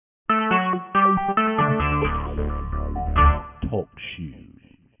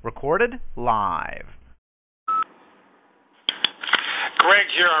Recorded live. Greg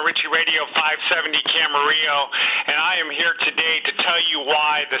here on Richie Radio 570 Camarillo, and I am here today to tell you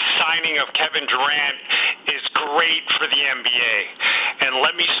why the signing of Kevin Durant is great for the NBA. And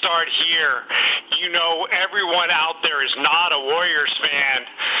let me start here. You know, everyone out there is not a Warriors fan.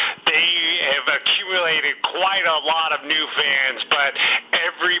 They have accumulated quite a lot of new fans, but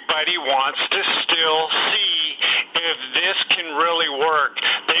everybody wants to still see if this can really work.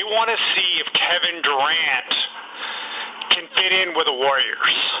 They want to see if Kevin Durant can fit in with the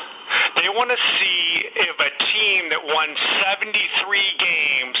Warriors. They want to see if a team that won 73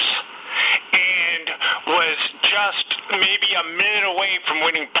 games and was just maybe a minute away from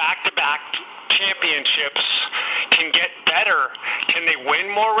winning back-to-back championships can get better. Can they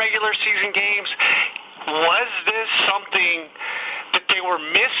win more regular season games? Was this something that they were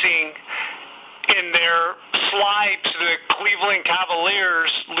missing in their slide to the Cleveland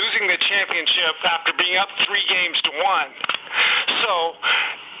Cavaliers, losing the championship after being up 3-1? So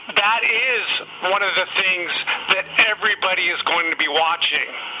that is one of the things that everybody is going to be watching.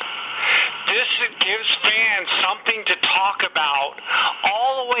 This gives fans something to talk about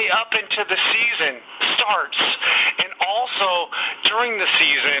all the way up into the season starts, and also during the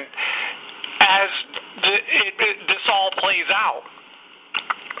season as this all plays out.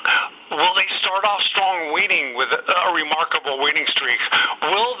 Will they start off strong winning with a remarkable winning streak?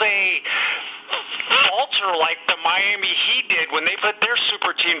 Will they falter like the Miami Heat did when they put their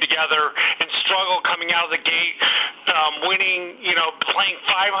super team together and struggle coming out of the gate, winning, playing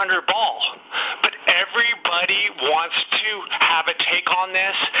 500 ball? But everybody wants to have a take on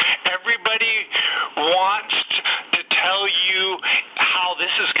this. Everybody wants to tell you how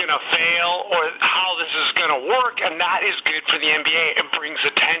this is going to fail or how this is going to work, and that is good for the NBA. It brings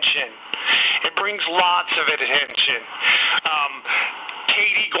attention. It brings lots of attention.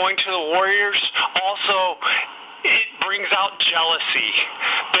 KD going to the Warriors, also, it brings out jealousy.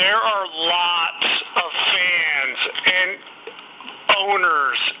 There are lots of fans and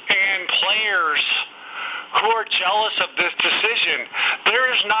owners and players who are jealous of this decision.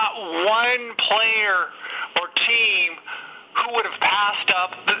 There is not one player or team who would have passed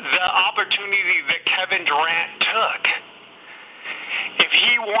up the opportunity that Kevin Durant took. If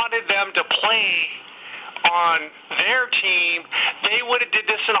he wanted them to play on their team, they would have did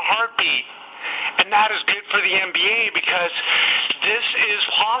this in a heartbeat. And that is good for the NBA because this is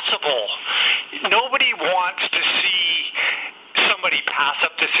possible. Nobody wants to see somebody pass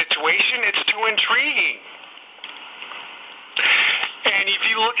up the situation. It's too intriguing. And if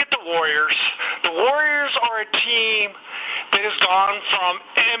you look at the Warriors are a team that has gone from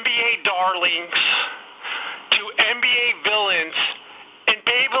NBA darlings to NBA villains in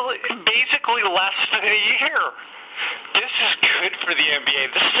basically less than a year. This is good for the NBA.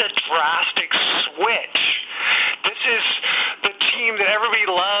 This is a drastic switch. This is the team that everybody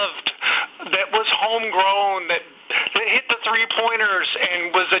loved, that was homegrown, that hit the three-pointers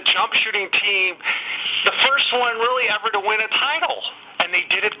and was a jump shooting team. The first one really ever to win a title. And they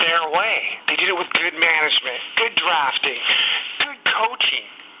did it their way. They did it with good management, good drafting, good coaching.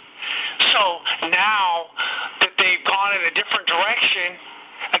 So now that they've gone in a different direction,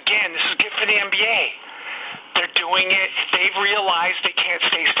 again, this is good for the NBA. They're doing it. They've realized they can't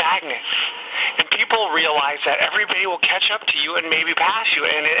stay stagnant. And people realize that everybody will catch up to you and maybe pass you.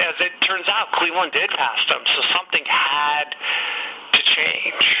 And as it turns out, Cleveland did pass them. So something had to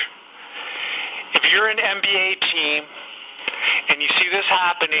change. If you're an NBA team and you see this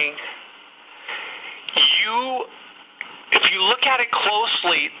happening, if you look at it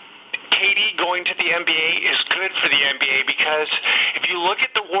closely, KD going to the NBA is good for the NBA because if you look at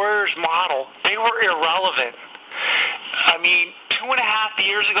the Warriors model, they were irrelevant. I mean, 2.5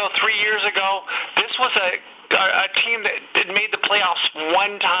 years ago, 3 years ago, this was a team that made the playoffs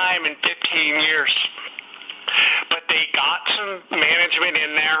one time in 15 years. But they got some management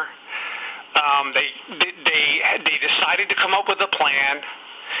in there. They decided to come up with a plan.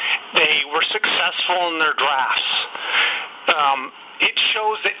 They were successful in their drafts. It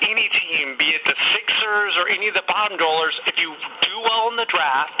shows that any team, be it the Sixers or any of the bottom dwellers, if you do well in the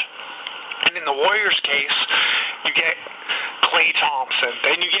draft, and in the Warriors' case, you get Klay Thompson,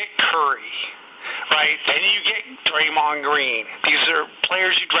 then you get Curry, right? Then you get Draymond Green. These are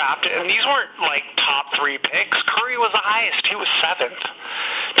players you drafted, and these weren't like top 3 picks. Curry was the highest. He was 7th.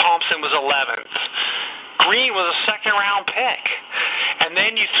 Thompson was 11th. Green was a second-round pick. And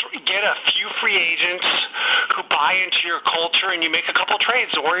then you get a few free agents who buy into your culture, and you make a couple trades.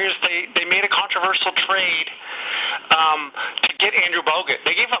 The Warriors, they made a controversial trade to get Andrew Bogut.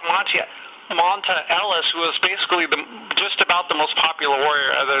 They gave up Monta Ellis, who was basically just about the most popular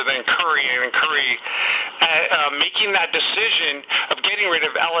Warrior other than Curry, and Curry making that decision of getting rid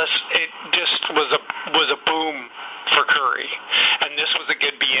of Ellis, it just was a boom for Curry, and this was a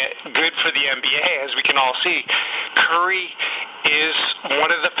good for the NBA, as we can all see. Curry is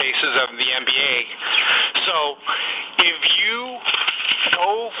one of the faces of the NBA. So if you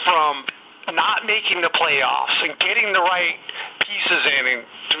go from not making the playoffs and getting the right pieces in and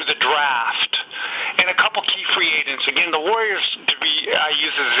through the draft and a couple key free agents, again, the Warriors, I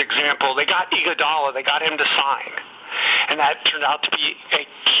use as an example, they got Iguodala, they got him to sign, and that turned out to be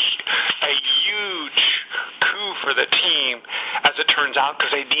a huge coup for the team, as it turns out,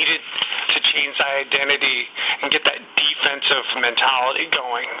 because they needed to change that identity and get that defensive mentality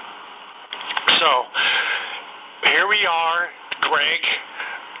going. So here we are, Greg,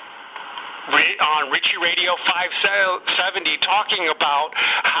 on Richie Radio 570, talking about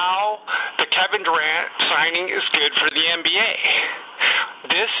how the Kevin Durant signing is good for the NBA.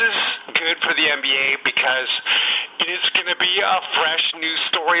 This is good for the NBA because it is going to be a fresh new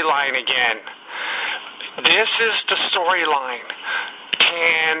storyline again. This is the storyline.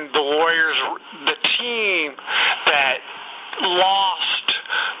 Can the Warriors, the team that lost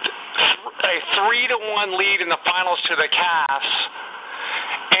a 3-1 lead in the finals to the Cavs,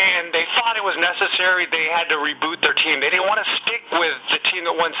 and they thought it was necessary, they had to reboot their team. They didn't want to stick with the team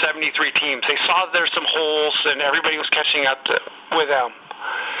that won 73 teams. They saw there's some holes, and everybody was catching up with them.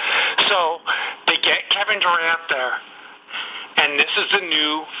 So they get Kevin Durant there, and this is the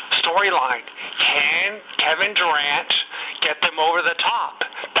new storyline. Can Kevin Durant get them over the top?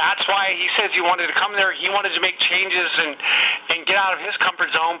 That's why he says he wanted to come there. He wanted to make changes and get out of his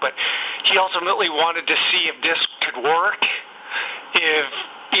comfort zone, but he ultimately wanted to see if this could work, if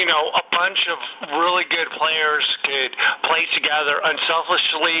a bunch of really good players could play together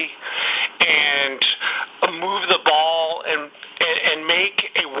unselfishly and move the ball and make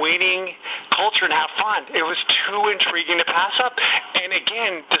a winning culture and have fun. It was too intriguing to pass up. And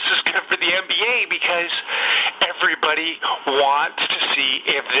again, this is good for the NBA because everybody wants to see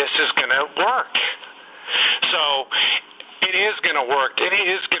if this is going to work. So it is going to work, and it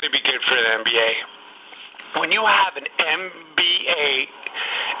is going to be good for the NBA. When you have an NBA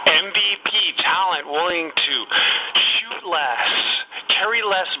MVP talent willing to shoot less, carry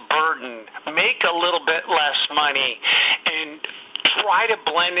less burden, make a little bit less money, and try to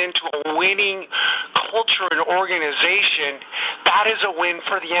blend into a winning culture and organization, that is a win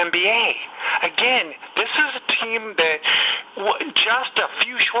for the NBA. Again, this is a team that just a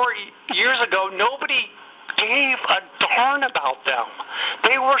few short years ago, nobody gave a darn about them.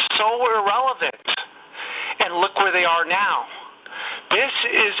 They were so irrelevant. And look where they are now. This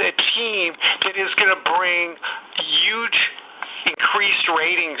is a team that is going to bring huge increased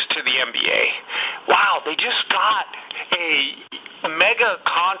ratings to the NBA. Wow, they just got a mega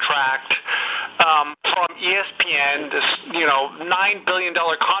contract from ESPN, this $9 billion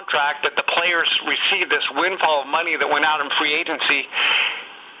contract that the players received, this windfall of money that went out in free agency.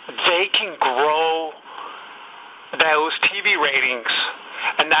 They can grow those TV ratings,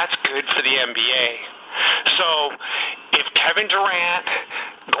 and that's good for the NBA. So if Kevin Durant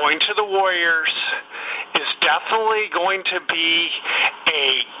going to the Warriors is definitely going to be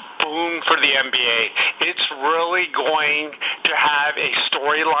a boom for the NBA, it's really going to have a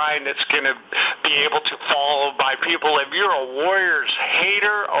storyline that's going to be able to follow by people. If you're a Warriors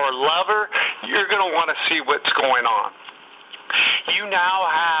hater or lover, you're going to want to see what's going on. You now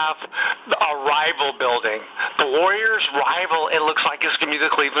have a rival building. The Warriors' rival, it looks like, is going to be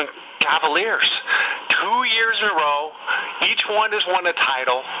the Cleveland Cavaliers. 2 years in a row, each one has won a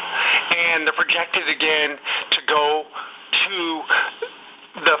title, and they're projected again to go to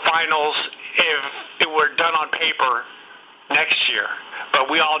the finals if it were done on paper next year. But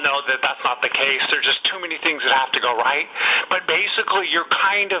we all know that that's not the case. There's just too many things that have to go right. But basically, you're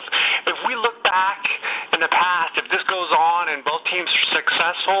kind of, if we look back in the past, if this goes on and both teams are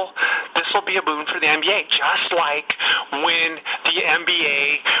successful, this will be a boon for the NBA, just like when the NBA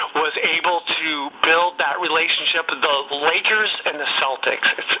was able to build that relationship with the Lakers and the Celtics.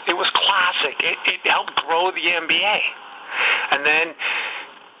 It was classic. It helped grow the NBA. And then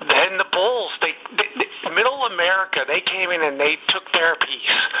the Bulls, they Middle America, they came in and they took their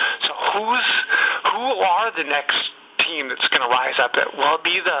piece. So who are the next team that's going to rise up? Will it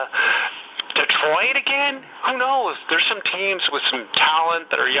be the Detroit again? Who knows? There's some teams with some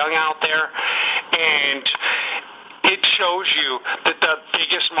talent that are young out there, and it shows you that the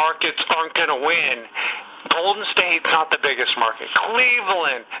biggest markets aren't going to win. Golden State's not the biggest market.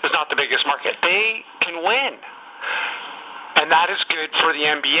 Cleveland is not the biggest market. They can win. and that is good for the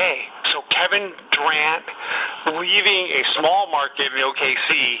NBA. So Kevin Durant leaving a small market in OKC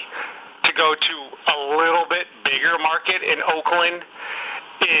to go to a little bit bigger market in Oakland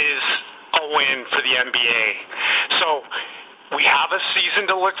is a win for the NBA. So we have a season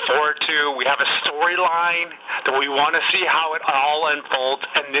to look forward to. We have a storyline that we want to see how it all unfolds,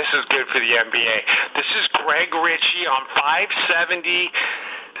 and this is good for the NBA. This is Greg Ritchie on 570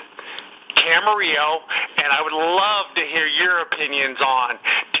 Camarillo, and I would love to hear your opinions on,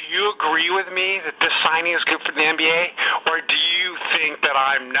 do you agree with me that this signing is good for the NBA, or do you think that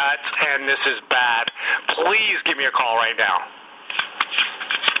I'm nuts and this is bad? Please give me a call right now.